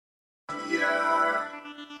Yeah,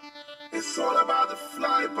 it's all about the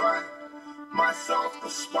flyby. Myself, the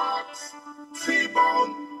Sparks,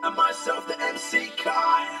 Teebone, and myself, the MC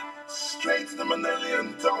Kie. Straight to the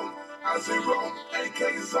Manilian Dome as we roam,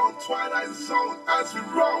 AK Zone, Twilight Zone as we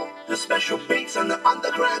roll. The special beats and the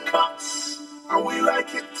underground cuts. And we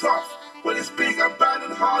like it tough when it's big and bad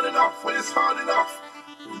and hard enough. When it's hard enough,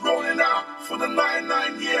 rolling out for the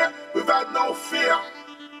 9-9 year without no fear.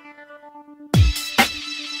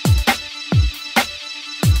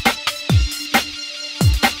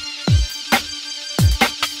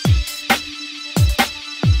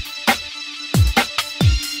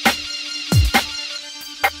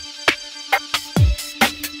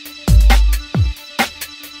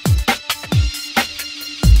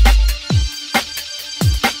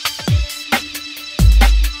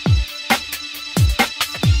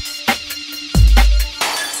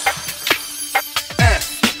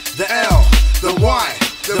 The L, the Y,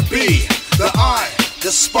 the B, the I,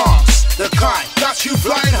 the Sparks, the Kie, got you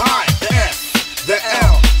flying high. The F, the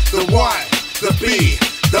L, the Y, the B,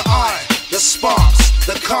 the I, the Sparks,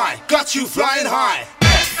 the Kie, got you flying high.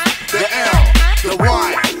 F, the L, the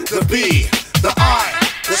Y, the B, the I,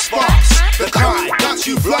 the Sparks, the Kie, got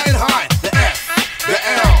you flying high. The F, the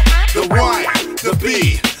L, the Y, the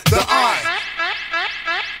B, the I.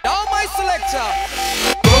 Now my selector.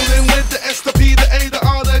 Rolling with the S, the P, the A, the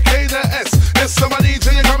R, the K, the S. And some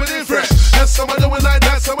DJ you're coming in fresh. And some are doing like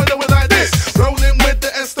that, some are doing like this. Rolling with the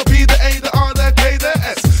S, the P, the A, the R, the K, the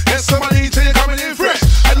S. And some DJ you're coming in fresh.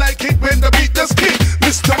 I like it when the beat does kick.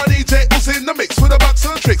 Mr. My DJ who's in the mix with the bucks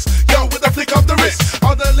and tricks. Yo, with the flick of the wrist.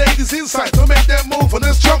 All the ladies inside to make them move and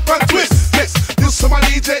just jump and twist. Yes, this is my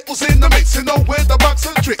DJ who's in the mix. You know where the bucks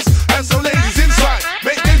and tricks. And some ladies inside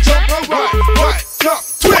make them jump and right, jump,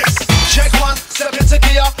 twist. Check one, step into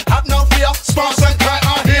gear, have no fear. Sparks and Kie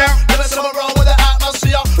are here. Never saw a roll with the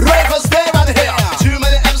atmosphere. Ravers there and here. Too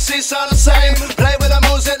many MCs sound the same. Play with the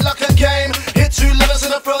music like a game. Hit two livers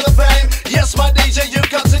and throw the fame. Yes, my DJ,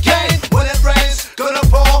 you've got to gain. When it rains, gonna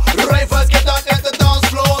pour. Ravers get down at the dance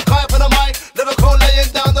floor. Kie for the mic, Lyrical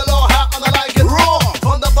laying down the law. Hat on the like it raw.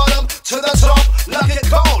 From the bottom to the top, like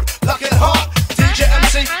it cold, like it hot. DJ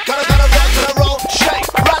MC, gotta rock to the roll.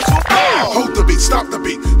 Shake, rattle, roll. Hold the beat, stop the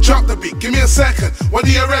beat, drop the beat, give me a second. What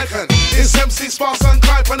do you reckon? It's MC Sparks and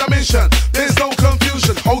Kie on a mission. There's no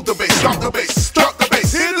confusion. Hold the bass, stop the bass, drop the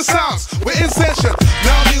bass. Hear the sounds, we're in session.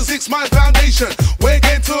 Now music's my foundation. We're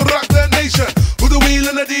going to rock the nation. With the wheel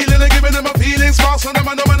and the deal and giving them a feeling. Sparks on them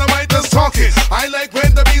and I might just talking. I like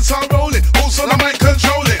when the beats are rolling. Also I might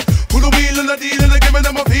control it. With the wheel and the deal and giving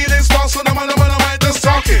them a feeling. Sparks on them and I might just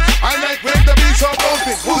talking. I like when the beats are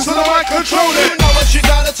bumping. Also I might control it. You know what you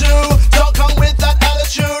gotta do. Don't come with that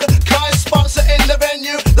attitude. Kie Sparks are in the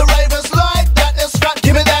venue. The ravers like that is fat.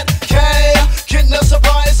 Give me that K. Kidney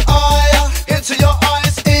surprise. I into your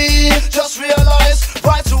eyes. E. Just realize.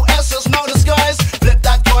 Vital essence, no disguise. Flip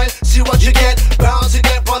that coin, see what you get. Bounce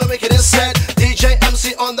again, wanna make it set. DJ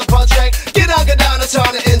MC on the project. Get down and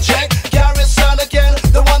turn it inject. Gary's sound again.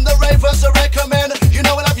 The one the ravers recommend. You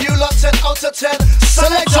know what I've you lot 10 out of 10.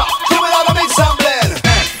 Selector, give it all the big sampling.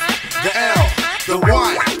 The L, the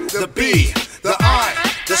Y, the B, the I,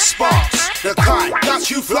 the Sparks, the Kie, got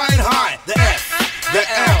you flying high. The F, the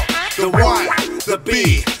L, the Y, the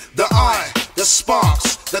B, the I, the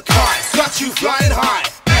Sparks, the Kie, got you flying high.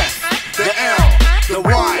 F, the L, the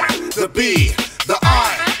Y, the B, the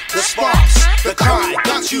I, the Sparks, the Kie,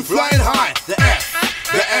 got you flying high. The F,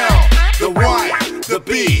 the L, the Y, the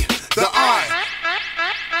B, the I.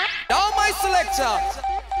 Now my selector.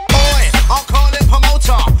 Oi, I'll call it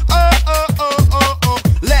promoter.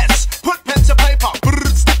 Let's put pen to paper.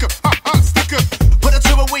 Sticker, sticker. Put it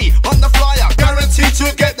to a we on the flyer. Guaranteed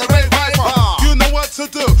to get the rave viper. You know what to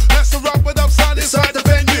do. Let's rock with up sound inside the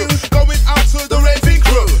venue. Going out to the raving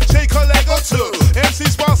crew. Shake a leg or two. MC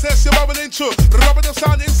Sparks says you're bubbling true. Rubbing up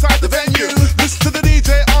sound inside the venue. Listen to the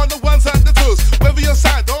DJ, all the ones and the twos. Whether you're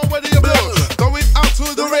sad or whether you're blue. Going out to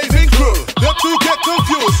the raving crew. Let you get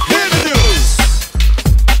confused. Hear the news.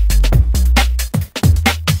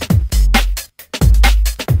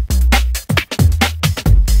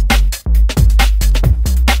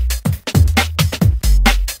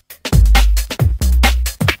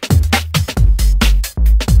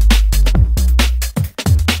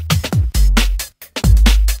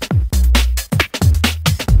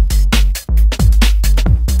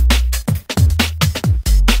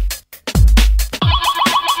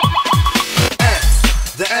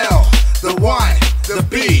 The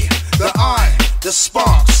B, the I, the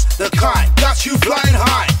Sparks, the Kie, got you flying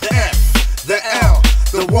high. The F, the L,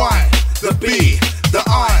 the Y, the B, the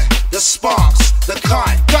I, the Sparks, the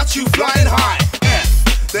Kie, got you flying high.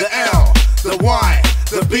 F, the L,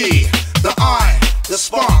 B, the I, the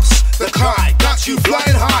Sparks, the Kie, got you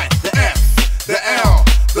flying